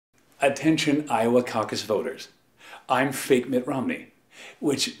Attention Iowa caucus voters. I'm fake Mitt Romney,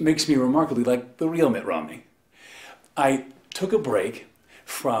 which makes me remarkably like the real Mitt Romney. I took a break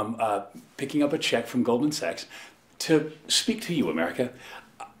from picking up a check from Goldman Sachs to speak to you, America.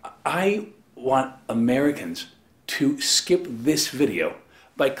 I want Americans to skip this video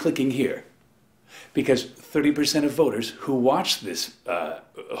by clicking here, because 30% of voters who watch this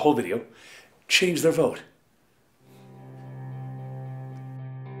whole video change their vote.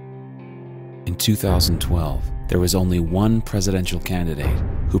 In 2012, there was only one presidential candidate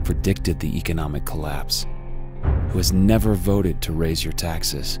who predicted the economic collapse, who has never voted to raise your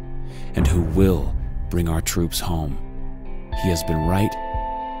taxes, and who will bring our troops home. He has been right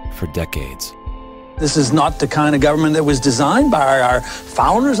for decades. This is not the kind of government that was designed by our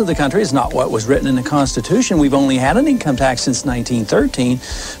founders of the country. It's not what was written in the Constitution. We've only had an income tax since 1913.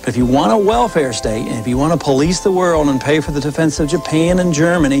 But if you want a welfare state, and if you want to police the world and pay for the defense of Japan and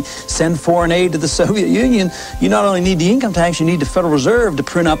Germany, send foreign aid to the Soviet Union, you not only need the income tax, you need the Federal Reserve to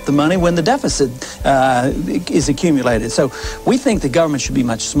print up the money when the deficit is accumulated. So we think the government should be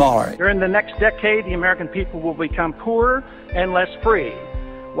much smaller. During the next decade, the American people will become poorer and less free,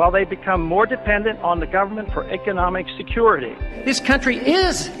 while they become more dependent on the government for economic security. This country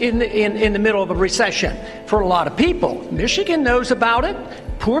is in the middle of a recession for a lot of people. Michigan knows about it.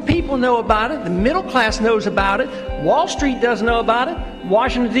 Poor people know about it. The middle class knows about it. Wall Street doesn't know about it.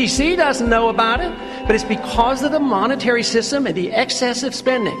 Washington, D.C. doesn't know about it. But it's because of the monetary system and the excessive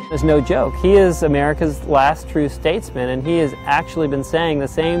spending. There's no joke. He is America's last true statesman, and he has actually been saying the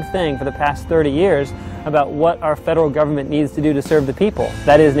same thing for the past 30 years about what our federal government needs to do to serve the people.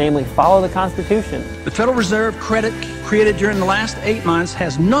 That is, namely, follow the Constitution. The Federal Reserve credit created during the last 8 months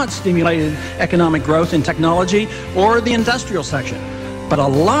has not stimulated economic growth in technology or the industrial section, but a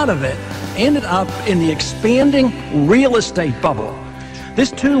lot of it ended up in the expanding real estate bubble.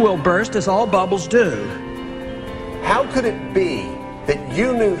 This too will burst, as all bubbles do. How could it be that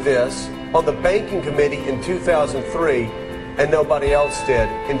you knew this on the banking committee in 2003 and nobody else did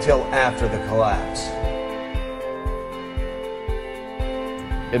until after the collapse?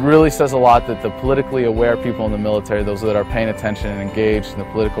 It really says a lot that the politically aware people in the military, those that are paying attention and engaged in the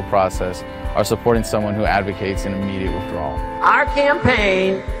political process, are supporting someone who advocates an immediate withdrawal. Our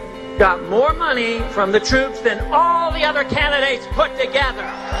campaign got more money from the troops than all the other candidates put together.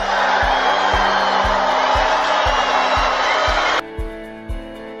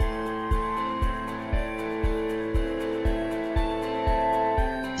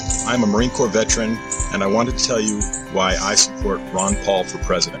 I'm a Marine Corps veteran, and I wanted to tell you why I support Ron Paul for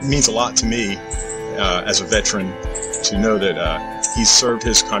president. It means a lot to me as a veteran to know that he's served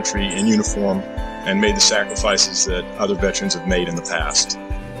his country in uniform and made the sacrifices that other veterans have made in the past.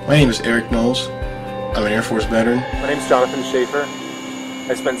 My name is Eric Knowles. I'm an Air Force veteran. My name is Jonathan Schaefer.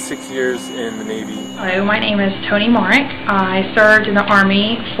 I spent 6 years in the Navy. Hello, my name is Tony Marek. I served in the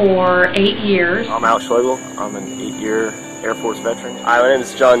Army for 8 years. I'm Al Schlegel. I'm an 8-year Air Force veteran. Hi, my name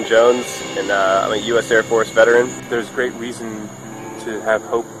is John Jones, and I'm a U.S. Air Force veteran. There's great reason to have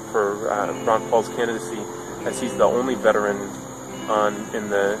hope for Ron Paul's candidacy, as he's the only veteran in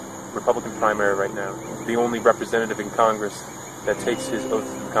the Republican primary right now, the only representative in Congress that takes his oath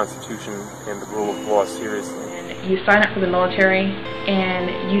to the Constitution and the rule of law seriously. And you sign up for the military,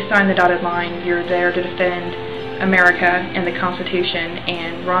 and you sign the dotted line. You're there to defend America and the Constitution,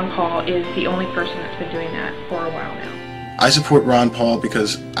 and Ron Paul is the only person that's been doing that for a while now. I support Ron Paul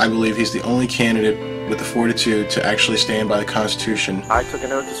because I believe he's the only candidate with the fortitude to actually stand by the Constitution. I took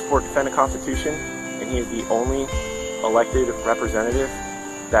an oath to support defend the Constitution, and he is the only elected representative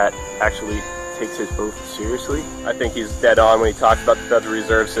that actually takes his oath seriously. I think he's dead on when he talks about the Federal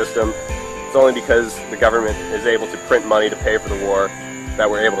Reserve System. It's only because the government is able to print money to pay for the war that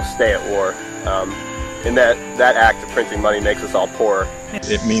we're able to stay at war. And that act of printing money makes us all poor.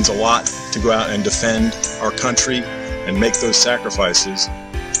 It means a lot to go out and defend our country and make those sacrifices,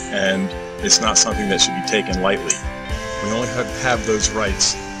 and it's not something that should be taken lightly. We only have those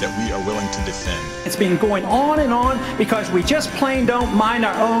rights that we are willing to defend. It's been going on and on because we just plain don't mind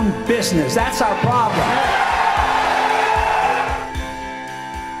our own business. That's our problem.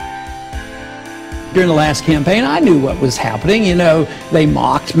 During the last campaign, I knew what was happening. You know, they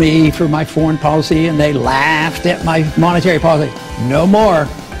mocked me for my foreign policy, and they laughed at my monetary policy. No more.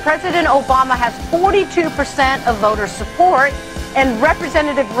 President Obama has 42% of voter support, and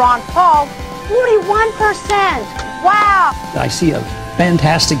Representative Ron Paul, 41%. Wow! I see a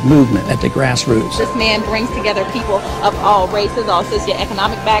fantastic movement at the grassroots. This man brings together people of all races, all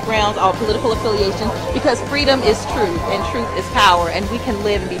socioeconomic backgrounds, all political affiliations, because freedom is truth, and truth is power, and we can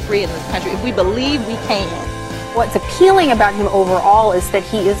live and be free in this country if we believe we can. What's appealing about him overall is that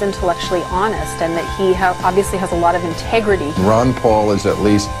he is intellectually honest and that he obviously has a lot of integrity. Ron Paul is at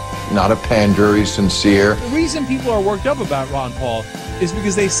least not a pander, he's sincere. The reason people are worked up about Ron Paul is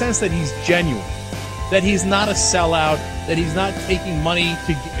because they sense that he's genuine, that he's not a sellout, that he's not taking money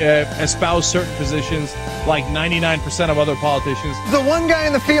to espouse certain positions like 99% of other politicians. The one guy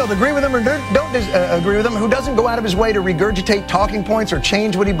in the field, agree with him or don't agree with him, who doesn't go out of his way to regurgitate talking points or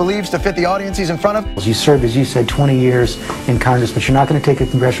change what he believes to fit the audience he's in front of. You served, as you said, 20 years in Congress, but you're not going to take a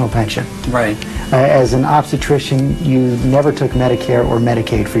congressional pension. Right. As an obstetrician, you never took Medicare or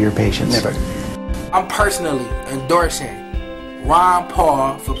Medicaid for your patients. Never. I'm personally endorsing Ron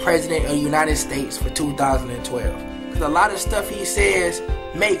Paul for President of the United States for 2012. Because a lot of stuff he says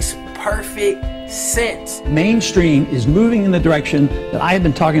makes perfect sense. Mainstream is moving in the direction that I have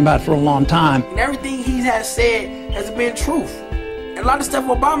been talking about for a long time. And everything he has said has been truth. And a lot of stuff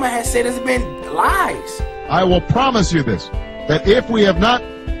Obama has said has been lies. I will promise you this, that if we have not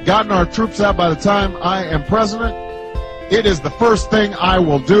gotten our troops out by the time I am president, it is the first thing I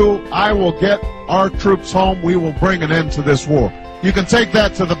will do. I will get our troops home. We will bring an end to this war. You can take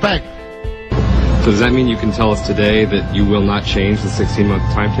that to the bank. So does that mean you can tell us today that you will not change the 16-month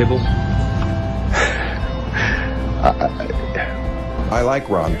timetable? I like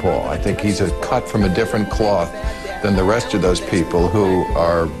Ron Paul. I think he's cut from a different cloth than the rest of those people who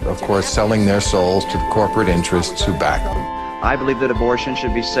are, of course, selling their souls to the corporate interests who back them. I believe that abortion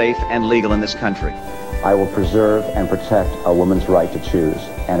should be safe and legal in this country. I will preserve and protect a woman's right to choose,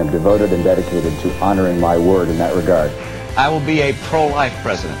 and am devoted and dedicated to honoring my word in that regard. I will be a pro-life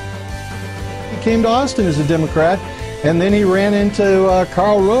president. He came to Austin as a Democrat, and then he ran into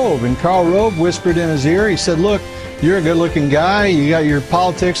Karl Rove, and Karl Rove whispered in his ear, he said, look, you're a good-looking guy, your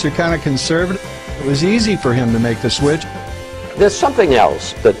politics are kind of conservative. It was easy for him to make the switch. There's something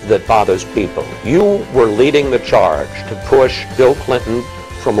else that bothers people. You were leading the charge to push Bill Clinton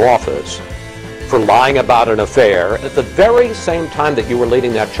from office for lying about an affair. At the very same time that you were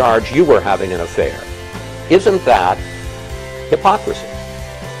leading that charge, you were having an affair. Isn't that hypocrisy?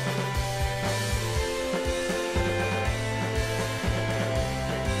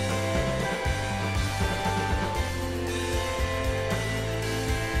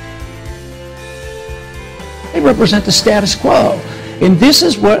 They represent the status quo. And this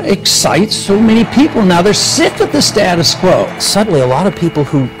is what excites so many people now. They're sick of the status quo. Suddenly, a lot of people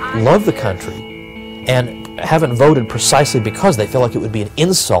who love the country and haven't voted precisely because they feel like it would be an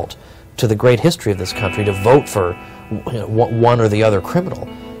insult to the great history of this country to vote for one or the other criminal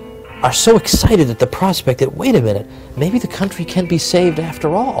are so excited at the prospect that, wait a minute, maybe the country can be saved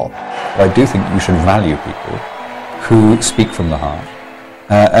after all. I do think you should value people who speak from the heart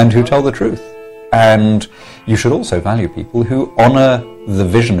and who tell the truth. And you should also value people who honor the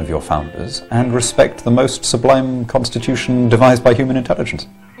vision of your founders and respect the most sublime constitution devised by human intelligence.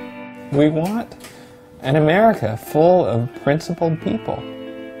 We want an America full of principled people.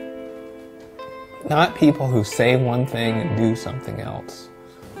 Not people who say one thing and do something else.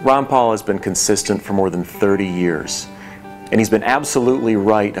 Ron Paul has been consistent for more than 30 years. And he's been absolutely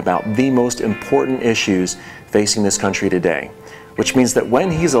right about the most important issues facing this country today. Which means that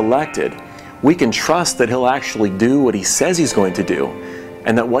when he's elected, we can trust that he'll actually do what he says he's going to do,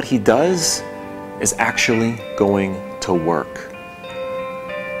 and that what he does is actually going to work.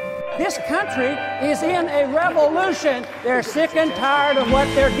 This country is in a revolution. They're sick and tired of what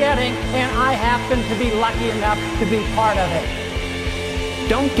they're getting, and I happen to be lucky enough to be part of it.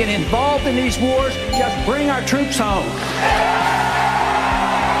 Don't get involved in these wars, just bring our troops home.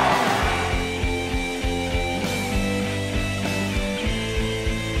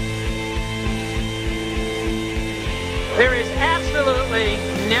 There is absolutely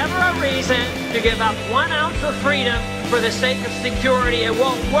never a reason to give up 1 ounce of freedom for the sake of security. It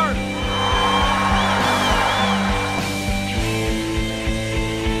won't work.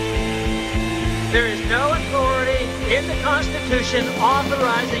 There is no authority in the Constitution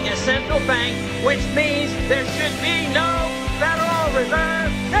authorizing a central bank, which means there should be no Federal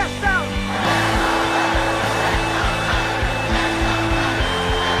Reserve System.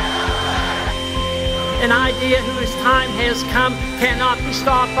 An idea whose time has come cannot be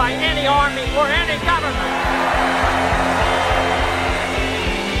stopped by any army or any government.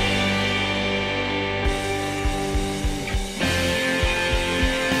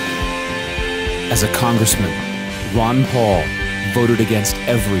 As a congressman, Ron Paul voted against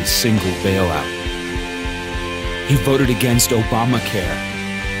every single bailout. He voted against Obamacare.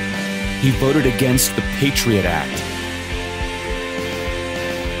 He voted against the Patriot Act.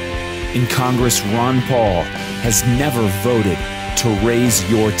 In Congress, Ron Paul has never voted to raise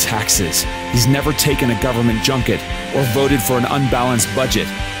your taxes. He's never taken a government junket or voted for an unbalanced budget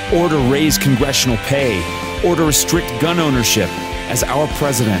or to raise congressional pay or to restrict gun ownership. As our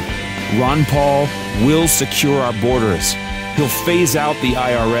president, Ron Paul will secure our borders. He'll phase out the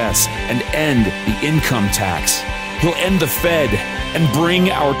IRS and end the income tax. He'll end the Fed and bring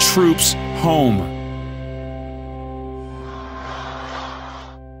our troops home.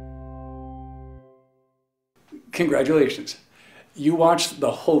 Congratulations. You watched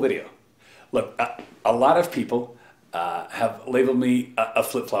the whole video. Look, a lot of people have labeled me a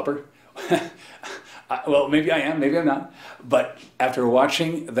flip-flopper. Well, maybe I am, maybe I'm not. But after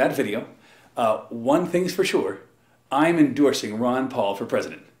watching that video, one thing's for sure, I'm endorsing Ron Paul for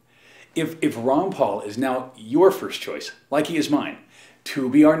president. If Ron Paul is now your first choice, like he is mine, to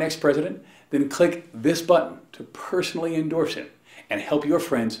be our next president, then click this button to personally endorse him and help your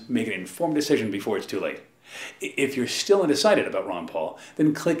friends make an informed decision before it's too late. If you're still undecided about Ron Paul,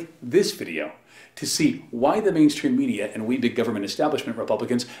 then click this video to see why the mainstream media and we big government establishment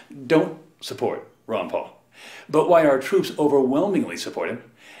Republicans don't support Ron Paul, but why our troops overwhelmingly support him,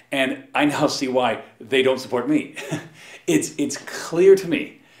 and I now see why they don't support me. It's clear to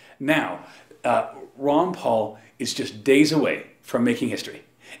me now, Ron Paul is just days away from making history,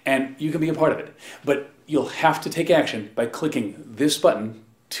 and you can be a part of it, but you'll have to take action by clicking this button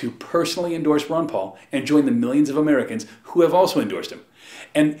to personally endorse Ron Paul and join the millions of Americans who have also endorsed him.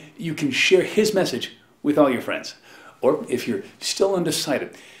 And you can share his message with all your friends. Or if you're still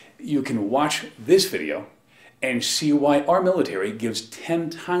undecided, you can watch this video and see why our military gives 10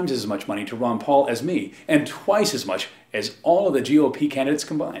 times as much money to Ron Paul as me and twice as much as all of the GOP candidates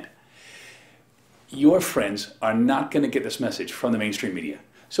combined. Your friends are not going to get this message from the mainstream media.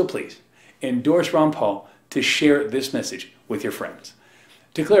 So please, endorse Ron Paul to share this message with your friends.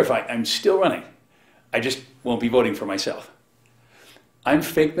 To clarify, I'm still running. I just won't be voting for myself. I'm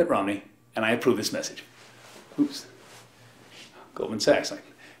fake Mitt Romney, and I approve this message. Oops. Goldman Sachs, I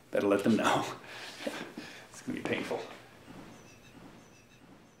better let them know.